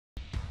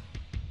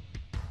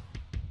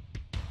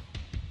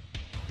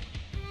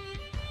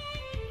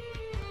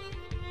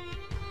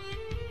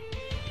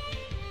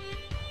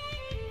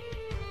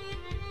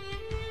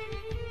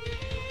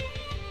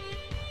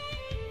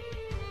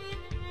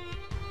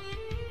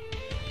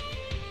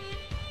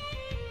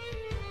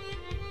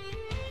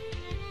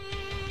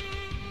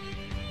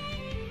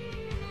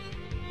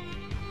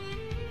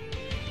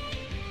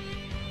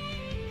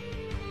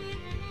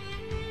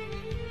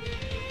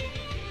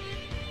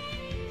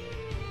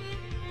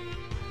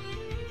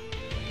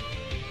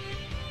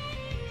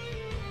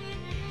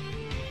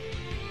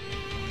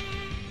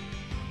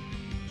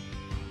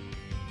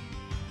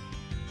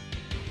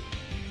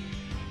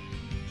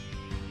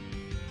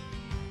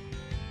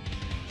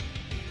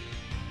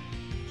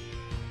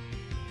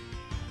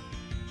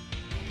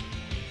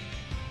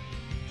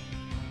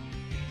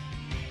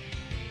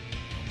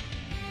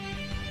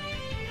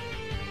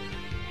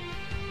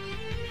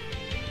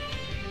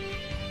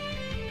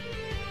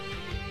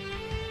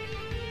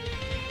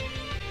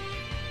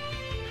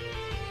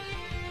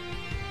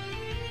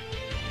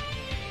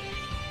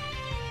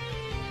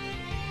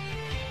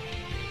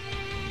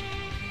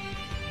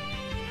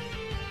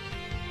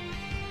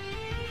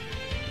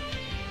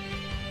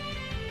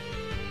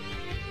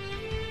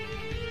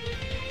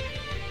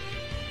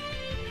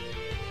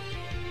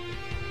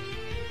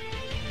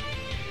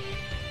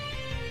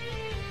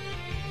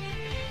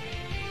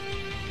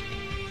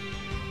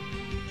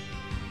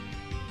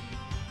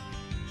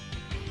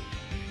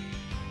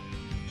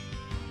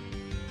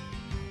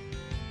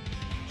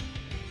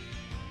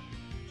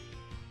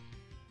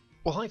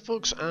Well, hi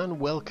folks and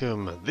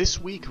welcome.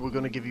 This week we're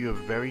going to give you a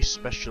very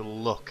special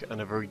look and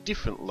a very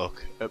different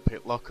look at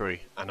Pitlochry,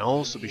 and I'll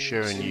also be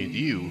sharing with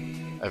you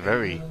a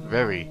very,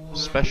 very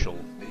special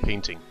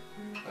painting.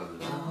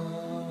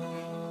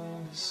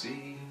 Along the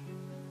sea,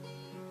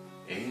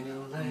 in a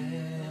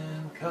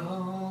land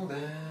called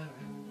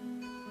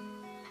Erin,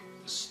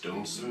 the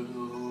stones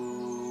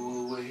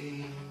throw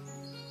away,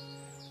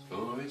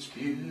 for it's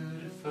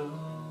beautiful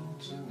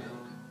to know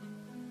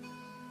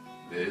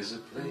there's a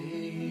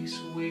place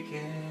we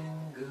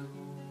can go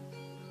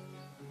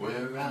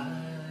where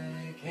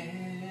I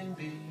can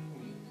be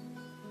me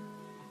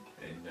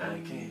and I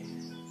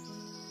can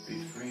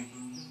be free.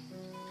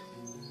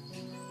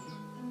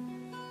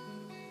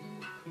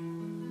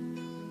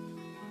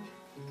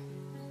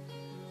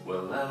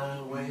 Well,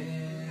 I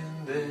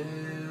went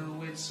there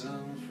with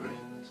some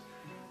friends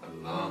a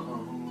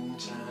long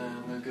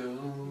time ago.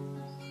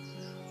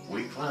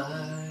 We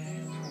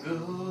climbed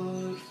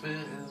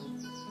Goodfell,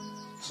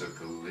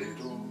 took a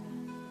little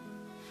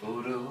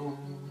photo,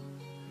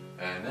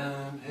 and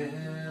I'm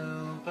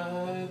held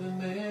by the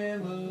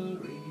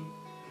memory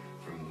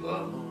from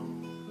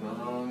long,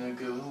 long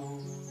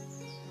ago,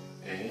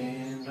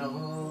 and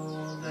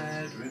all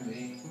that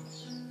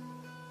remains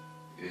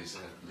is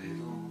that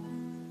little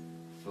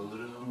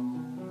photo.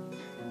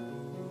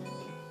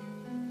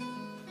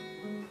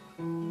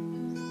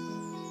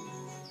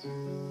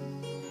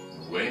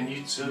 When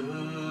you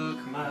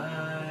took my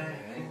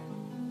hand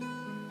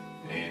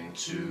and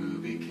two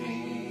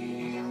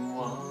became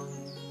one,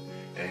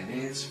 and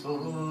it's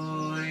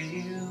for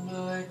you,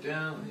 my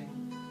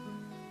darling,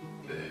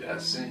 that I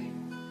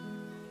sing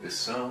this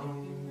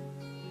song.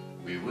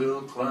 We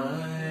will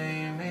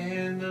climb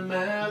in the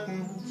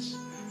mountains,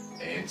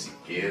 and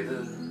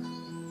together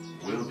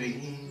we'll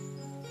be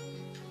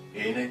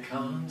in a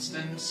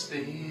constant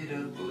state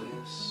of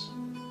bliss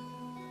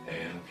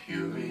and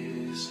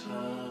purest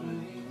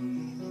harmony.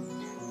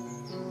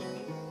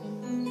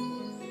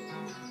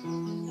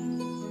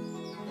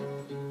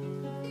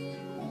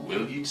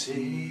 Will you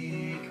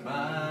take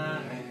my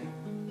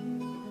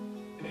hand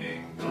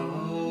and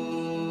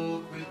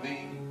go with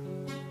me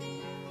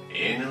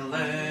in a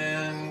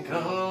land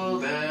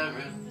called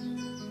Erin,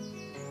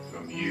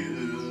 from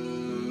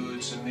you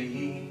to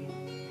me?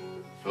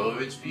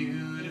 For it's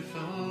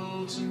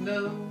beautiful to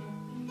know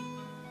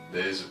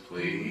there's a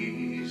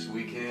place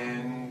we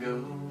can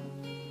go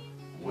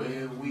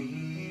where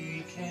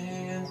we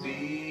can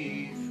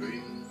be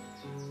free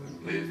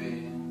and live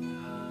in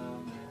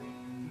harmony.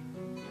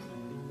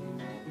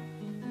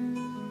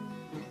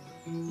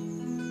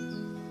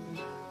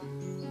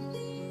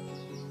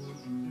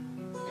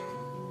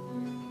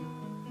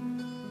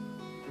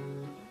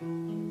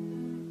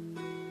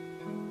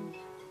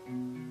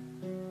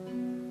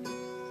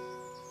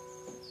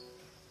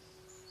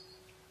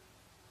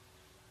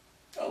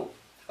 Oh,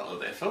 hello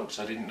there folks,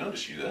 I didn't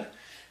notice you there,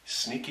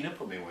 sneaking up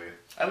on me with you.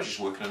 I was just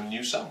working on a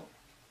new song.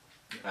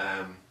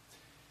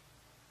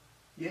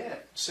 Yeah,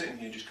 sitting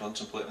here just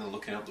contemplating and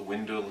looking out the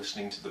window,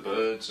 listening to the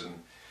birds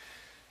and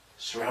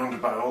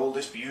surrounded by all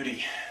this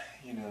beauty.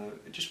 You know,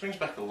 it just brings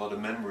back a lot of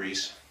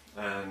memories,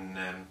 and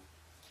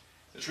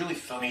it's really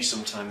funny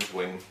sometimes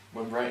when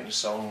writing a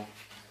song,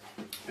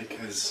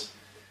 because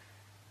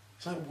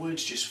it's like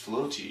words just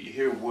flow to you. You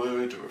hear a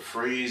word or a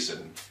phrase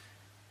and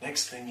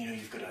next thing you know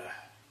you've got a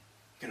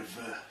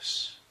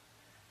verse,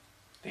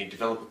 then you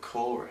develop a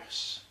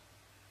chorus,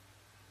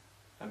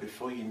 and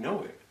before you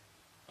know it,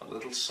 a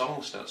little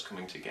song starts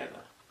coming together.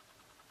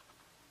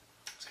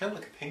 It's kind of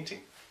like a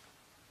painting.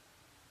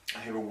 I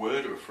hear a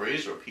word or a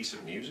phrase or a piece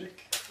of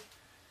music,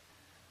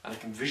 and I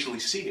can visually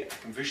see it.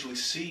 I can visually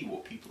see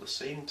what people are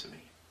saying to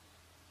me,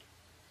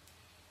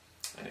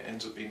 and it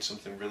ends up being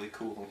something really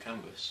cool on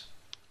canvas.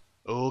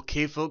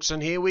 Okay folks,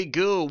 and here we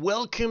go.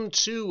 Welcome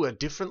to a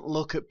different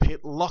look at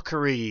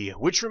Pitlochry,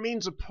 which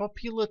remains a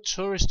popular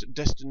tourist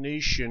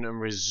destination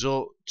and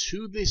resort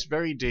to this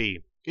very day.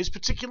 It's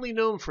particularly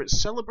known for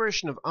its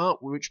celebration of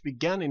art, which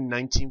began in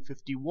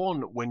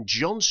 1951 when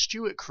John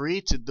Stewart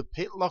created the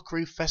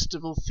Pitlochry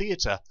Festival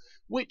Theatre,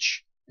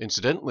 which,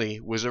 incidentally,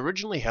 was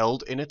originally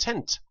held in a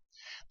tent.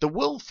 The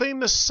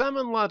world-famous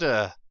Salmon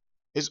Ladder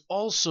is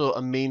also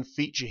a main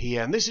feature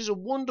here, and this is a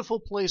wonderful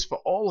place for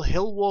all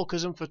hill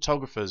walkers and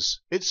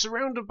photographers. It's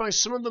surrounded by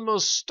some of the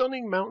most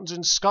stunning mountains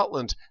in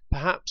Scotland,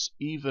 perhaps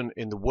even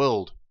in the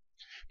world.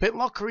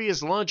 Pitlochry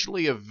is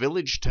largely a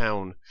village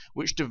town,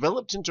 which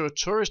developed into a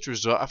tourist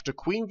resort after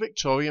Queen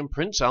Victoria and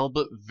Prince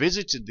Albert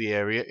visited the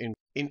area in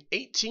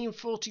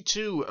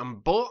 1842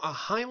 and bought a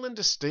highland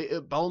estate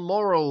at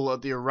Balmoral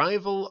at the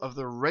arrival of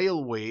the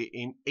railway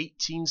in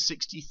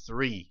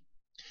 1863.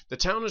 The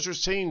town has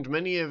retained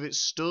many of its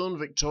stone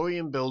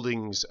Victorian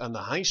buildings, and the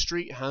high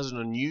street has an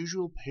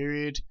unusual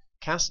period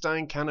cast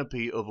iron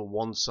canopy over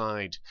one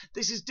side.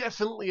 This is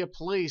definitely a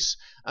place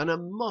and a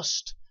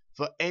must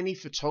for any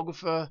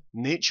photographer,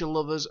 nature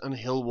lovers and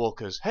hill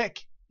walkers.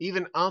 Heck,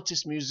 even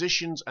artists,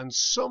 musicians and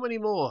so many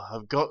more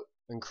have got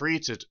and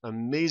created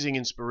amazing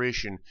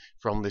inspiration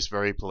from this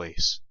very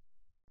place.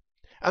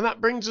 And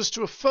that brings us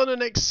to a fun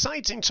and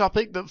exciting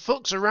topic that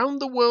folks around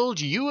the world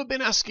you have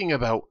been asking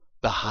about.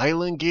 The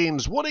Highland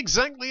Games. What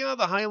exactly are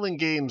the Highland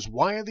Games?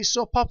 Why are they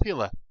so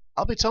popular?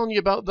 I'll be telling you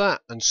about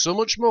that and so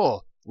much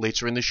more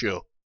later in the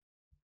show.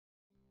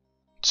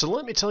 So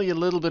let me tell you a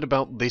little bit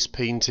about this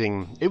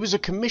painting. It was a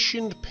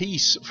commissioned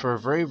piece for a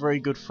very, very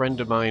good friend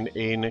of mine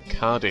in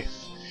Cardiff.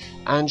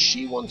 And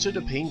she wanted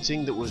a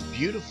painting that was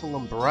beautiful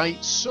and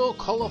bright, so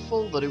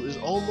colourful that it was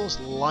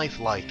almost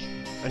lifelike.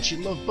 And she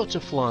loved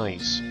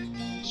butterflies.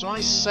 So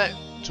I set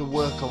to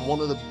work on one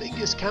of the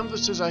biggest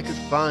canvases I could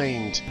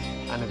find,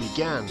 and I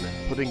began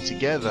putting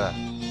together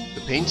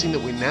the painting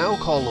that we now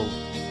call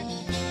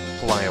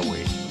Fly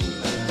Away.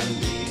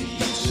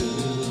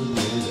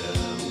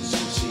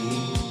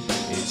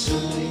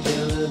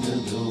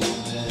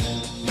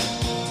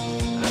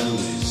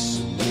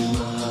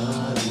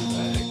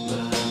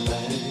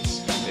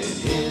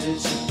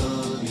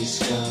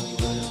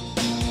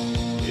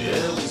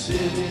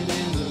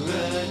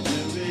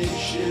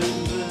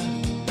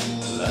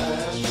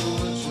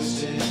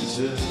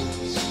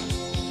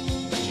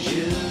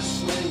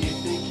 Just when you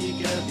think you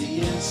got the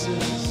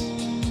answers,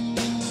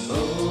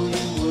 oh,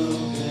 your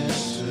world has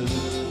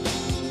turned.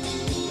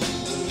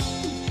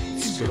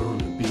 It's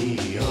gonna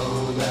be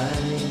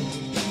alright.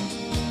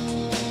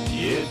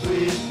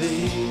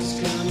 Everything's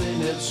coming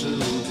up so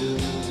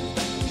good.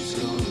 It's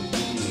gonna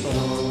be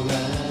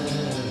alright.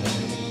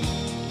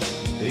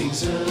 Things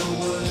are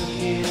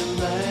working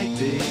like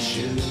they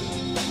should.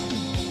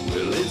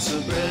 Well, it's a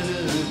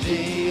brighter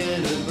day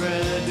and a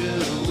brighter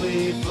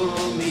way for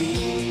me.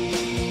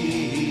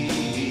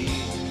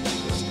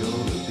 It's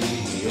gonna be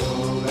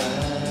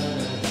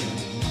alright.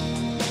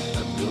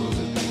 I'm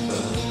gonna be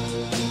fine.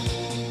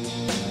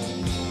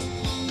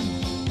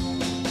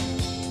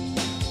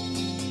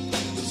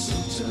 But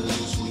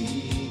sometimes we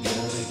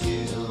gotta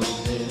get on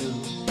down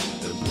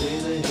and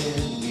plan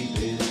ahead. We've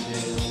been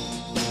down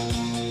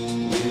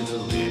with a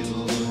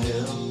little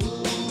help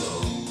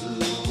along the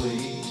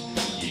way.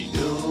 You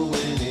know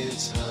when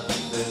it's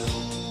heartfelt.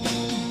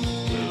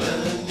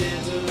 Well, I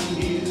never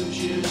knew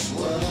just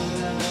what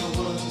I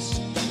was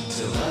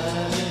till I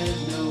had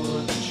no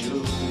other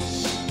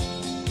choice.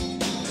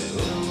 And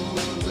oh,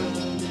 we're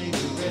running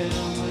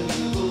around with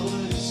the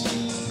boys.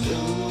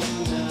 No,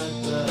 not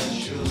by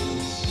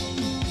choice.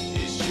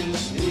 It's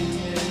just me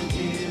and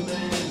him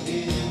and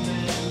him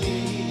and me.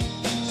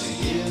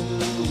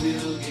 Together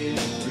we'll get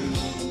through.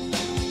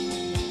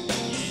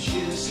 You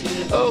just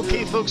get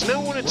Okay folks, now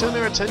I want to turn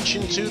our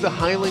attention to the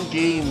Highland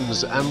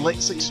Games and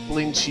let's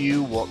explain to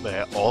you what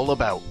they're all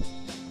about.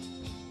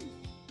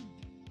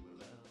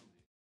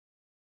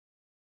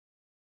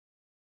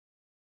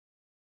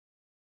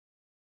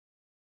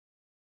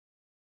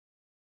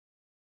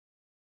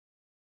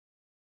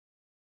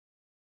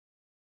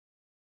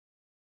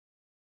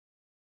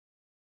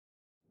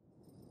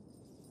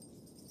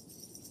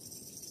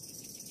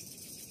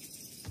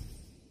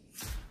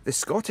 The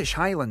Scottish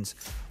Highlands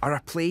are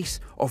a place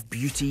of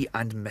beauty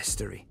and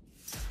mystery.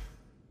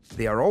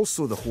 They are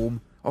also the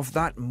home of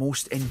that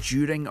most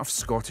enduring of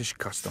Scottish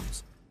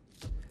customs,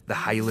 the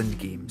Highland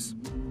Games.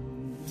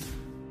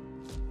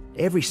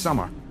 Every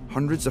summer,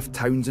 hundreds of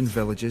towns and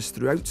villages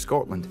throughout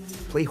Scotland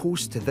play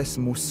host to this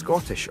most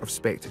Scottish of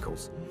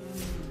spectacles.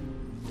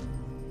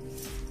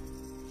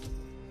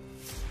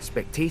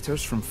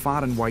 Spectators from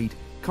far and wide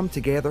come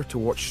together to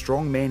watch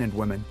strong men and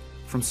women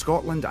from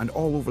Scotland and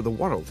all over the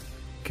world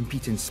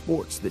compete in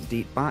sports that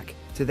date back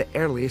to the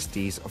earliest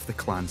days of the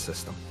clan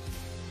system.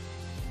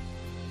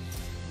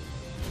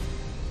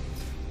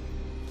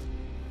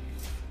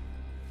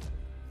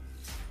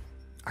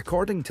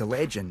 According to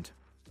legend,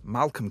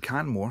 Malcolm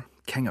Canmore,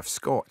 King of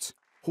Scots,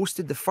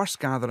 hosted the first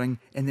gathering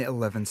in the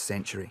 11th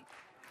century.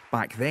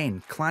 Back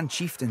then, clan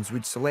chieftains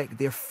would select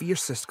their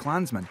fiercest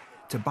clansmen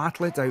to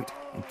battle it out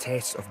in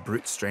tests of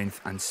brute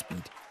strength and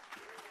speed.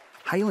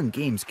 Highland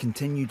Games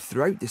continued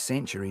throughout the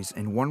centuries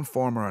in one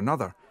form or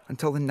another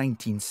until the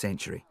 19th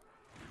century.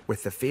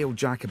 With the failed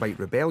Jacobite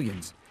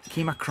rebellions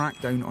came a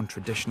crackdown on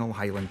traditional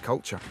Highland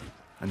culture,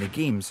 and the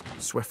Games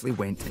swiftly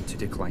went into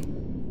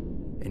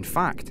decline. In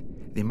fact,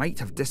 they might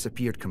have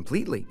disappeared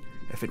completely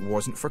if it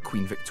wasn't for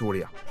Queen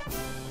Victoria.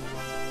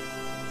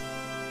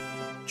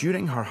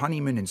 During her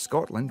honeymoon in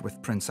Scotland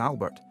with Prince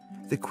Albert,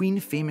 the Queen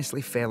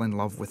famously fell in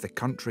love with the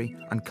country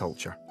and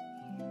culture.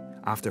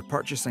 After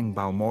purchasing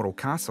Balmoral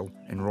Castle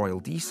in Royal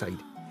Deeside,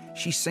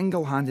 she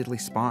single-handedly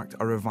sparked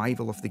a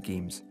revival of the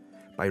Games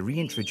by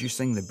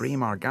reintroducing the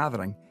Braemar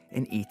Gathering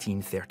in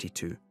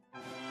 1832.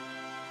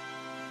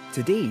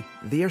 Today,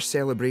 they are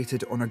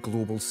celebrated on a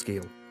global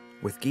scale,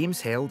 with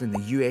games held in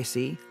the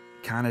USA,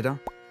 Canada,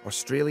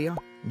 Australia,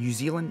 New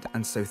Zealand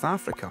and South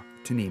Africa,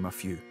 to name a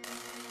few.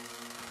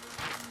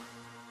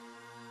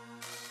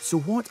 So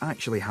what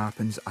actually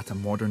happens at a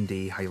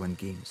modern-day Highland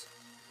Games?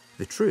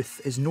 The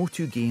truth is no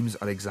two games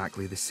are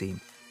exactly the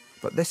same,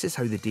 but this is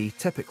how the day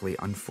typically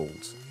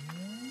unfolds.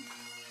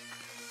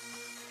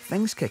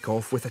 Things kick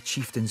off with a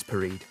chieftain's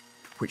parade,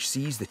 which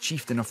sees the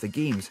chieftain of the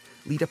Games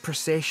lead a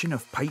procession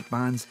of pipe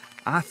bands,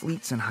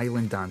 athletes and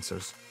Highland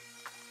dancers.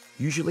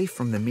 usually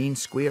from the main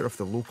square of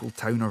the local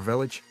town or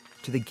village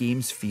to the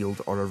games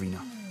field or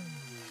arena.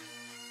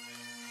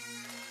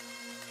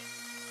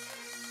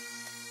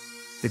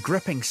 The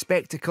gripping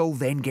spectacle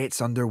then gets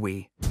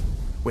underway,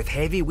 with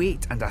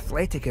heavyweight and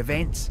athletic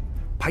events,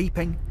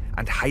 piping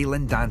and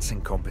Highland dancing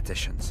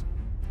competitions.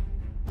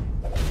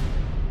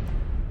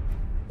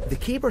 The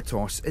caber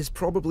toss is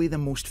probably the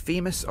most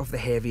famous of the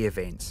heavy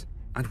events,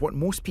 and what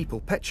most people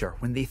picture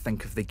when they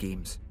think of the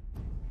games.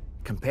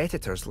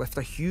 Competitors lift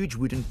a huge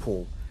wooden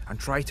pole and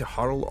try to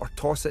hurl or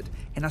toss it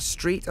in as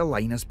straight a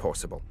line as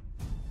possible.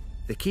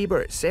 The caber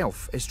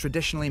itself is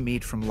traditionally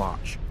made from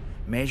larch,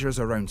 measures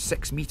around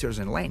 6 metres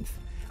in length,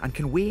 and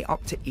can weigh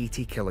up to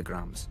 80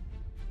 kilograms.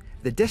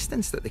 The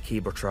distance that the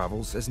caber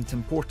travels isn't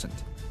important.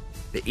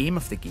 The aim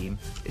of the game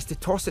is to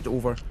toss it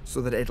over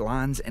so that it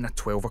lands in a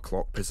 12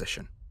 o'clock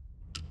position.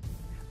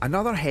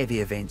 Another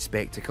heavy event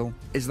spectacle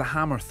is the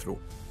hammer throw.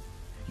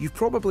 You've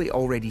probably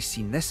already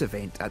seen this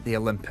event at the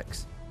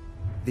Olympics.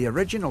 The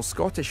original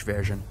Scottish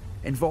version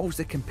involves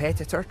the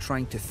competitor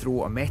trying to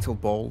throw a metal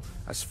ball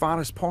as far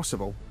as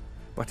possible,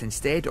 but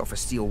instead of a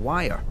steel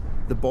wire,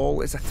 the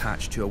ball is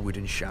attached to a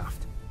wooden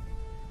shaft.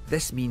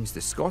 This means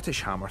the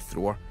Scottish hammer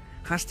thrower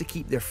has to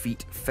keep their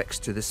feet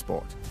fixed to the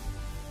spot.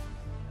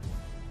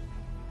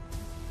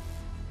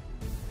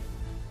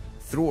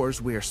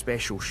 Throwers wear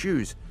special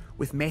shoes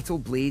with metal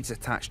blades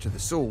attached to the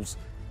soles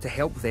to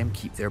help them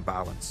keep their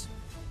balance.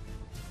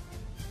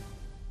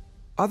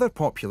 Other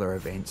popular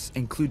events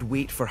include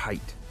weight for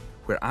height,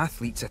 where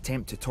athletes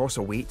attempt to toss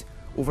a weight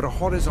over a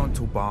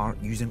horizontal bar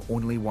using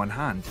only one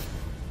hand,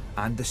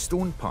 and the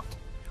stone putt,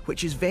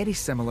 which is very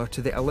similar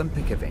to the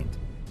Olympic event,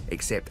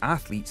 except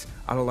athletes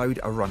are allowed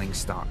a running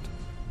start.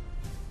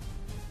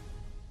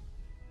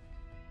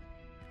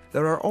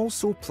 There are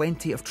also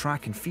plenty of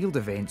track and field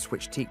events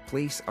which take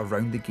place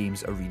around the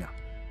Games arena.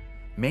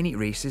 Many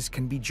races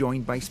can be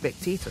joined by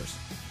spectators,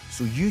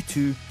 so you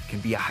too can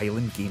be a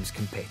Highland Games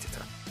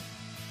competitor.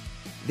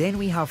 Then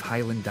we have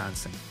Highland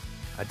dancing,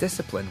 a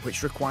discipline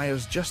which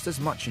requires just as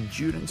much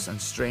endurance and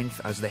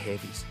strength as the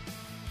heavies.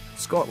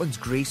 Scotland's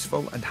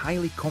graceful and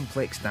highly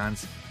complex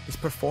dance is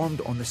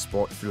performed on the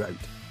spot throughout.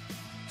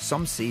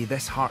 Some say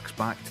this harks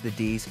back to the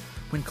days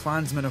when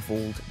clansmen of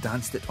old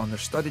danced it on their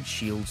studded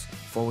shields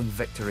following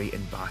victory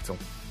in battle.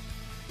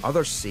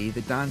 Others say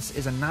the dance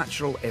is a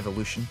natural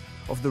evolution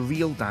of the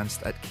reel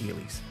danced at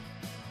Cayley's.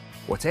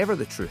 Whatever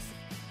the truth,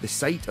 the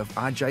sight of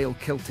agile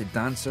kilted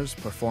dancers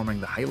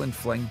performing the Highland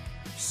Fling,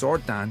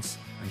 sword dance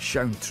and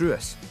Shown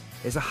Truas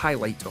is a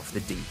highlight of the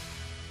day.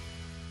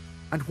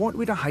 And what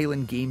would a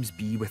Highland Games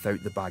be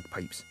without the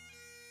bagpipes?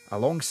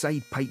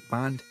 Alongside pipe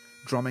band,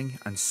 drumming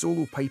and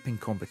solo piping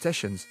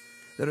competitions,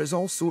 there is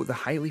also the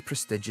highly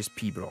prestigious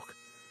pibroch,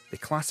 the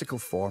classical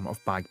form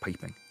of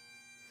bagpiping.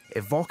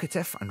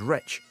 Evocative and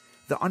rich,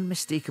 the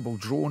unmistakable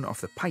drone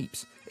of the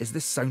pipes is the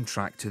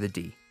soundtrack to the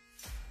day.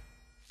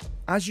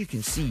 As you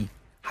can see,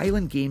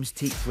 Highland Games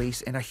take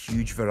place in a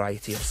huge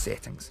variety of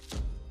settings.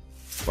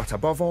 But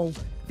above all,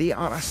 they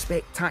are a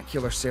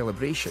spectacular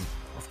celebration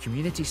of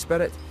community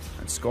spirit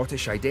and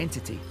Scottish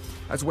identity,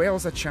 as well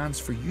as a chance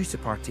for you to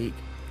partake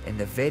in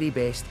the very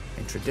best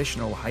in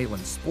traditional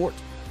Highland sport,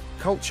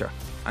 culture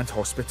and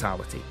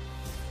hospitality.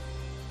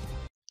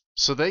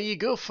 So there you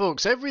go,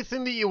 folks.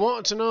 Everything that you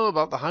wanted to know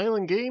about the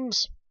Highland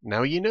Games,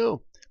 now you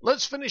know.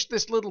 Let's finish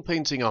this little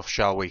painting off,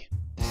 shall we?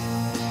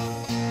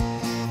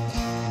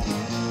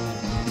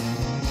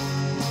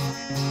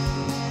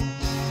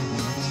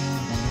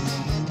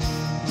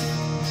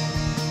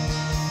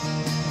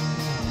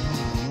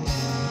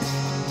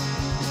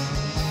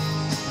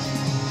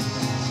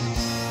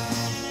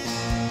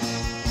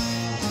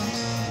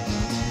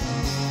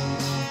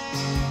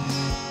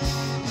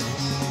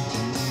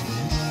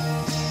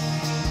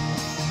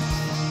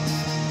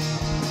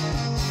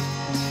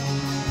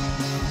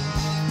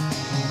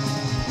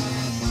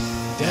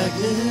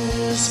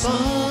 Darkness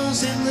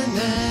falls in the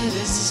night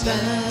as the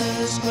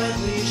stars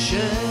quietly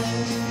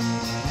shine,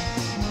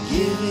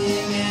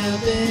 giving out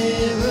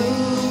their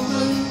own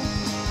glow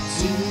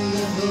to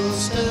the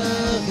host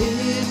of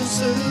heaven's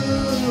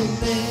throne.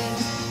 There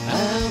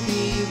I'll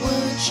be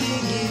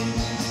watching you,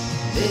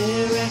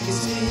 there I can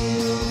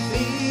still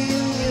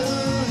feel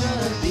your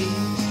heartbeat,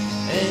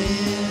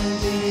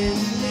 and in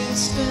an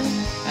instant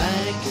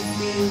I can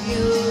feel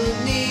your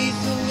need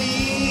for me.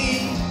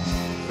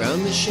 From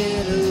the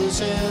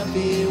shadows I'll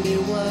be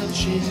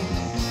watching,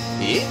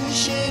 in the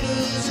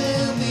shadows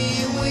I'll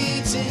be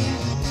waiting,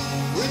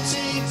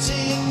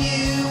 protecting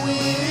you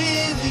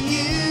wherever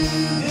you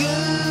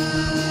go.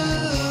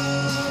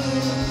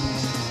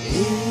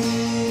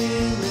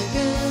 In the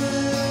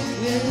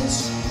darkness,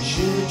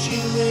 should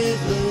you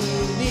ever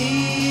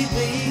need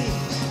me,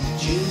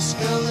 just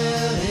call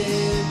out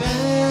and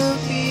I'll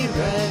be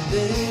right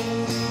there.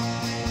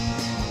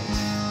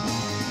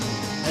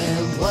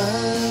 I'm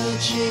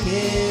watching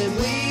and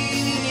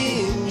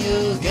waiting,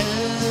 your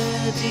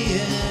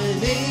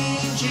guardian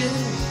angel.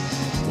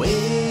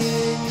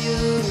 When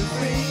you're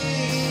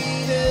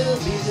afraid, I'll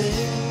be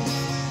there.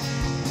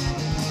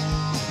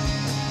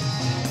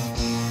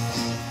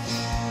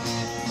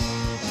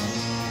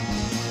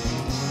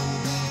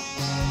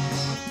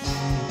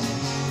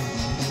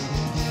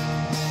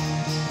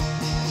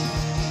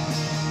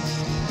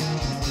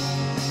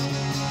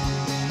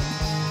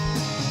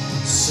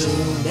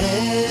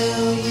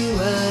 Now you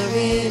are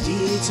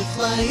ready to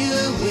fly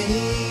away,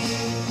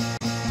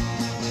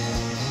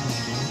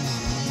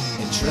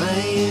 and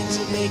trying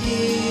to make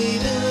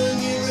it on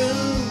your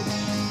own,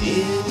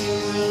 in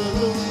your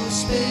own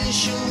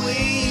special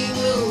way,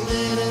 no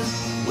matter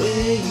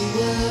where you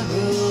are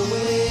or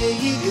where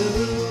you go.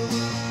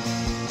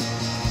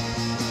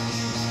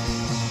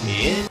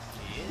 Yeah.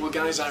 Well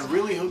guys, I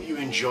really hope you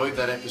enjoyed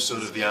that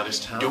episode of The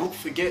Artist House. Don't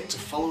forget to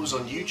follow us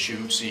on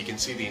YouTube so you can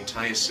see the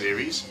entire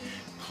series.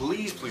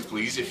 Please, please,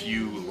 please, if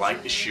you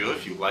like the show,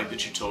 if you like the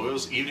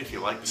tutorials, even if you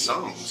like the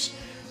songs,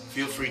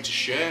 feel free to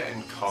share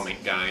and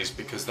comment, guys,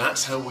 because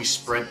that's how we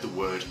spread the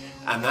word,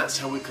 and that's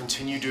how we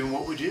continue doing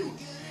what we do.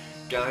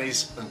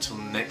 Guys, until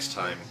next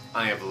time,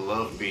 I have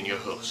loved being your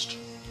host.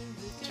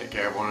 Take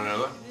care of one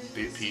another,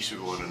 be at peace with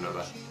one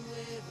another,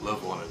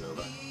 love one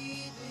another.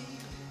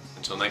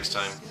 Until next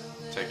time,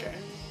 take care.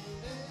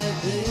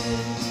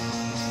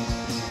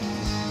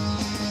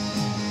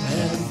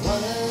 And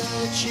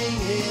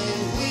watching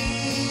and waiting,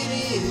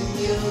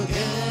 your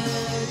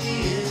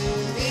guardian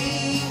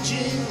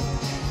angel.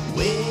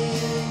 When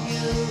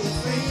you're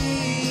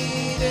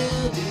afraid,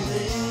 I'll be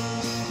there.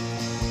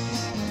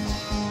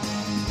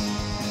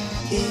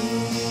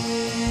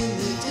 In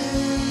the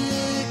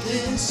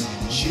darkness,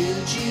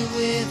 should you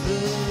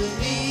ever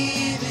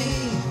need me,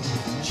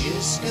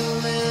 just go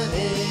out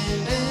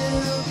and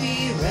I'll be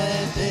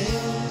right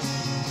there.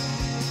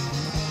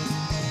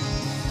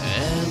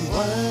 I'm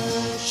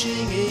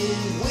watching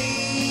and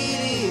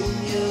waiting,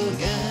 your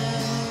guide.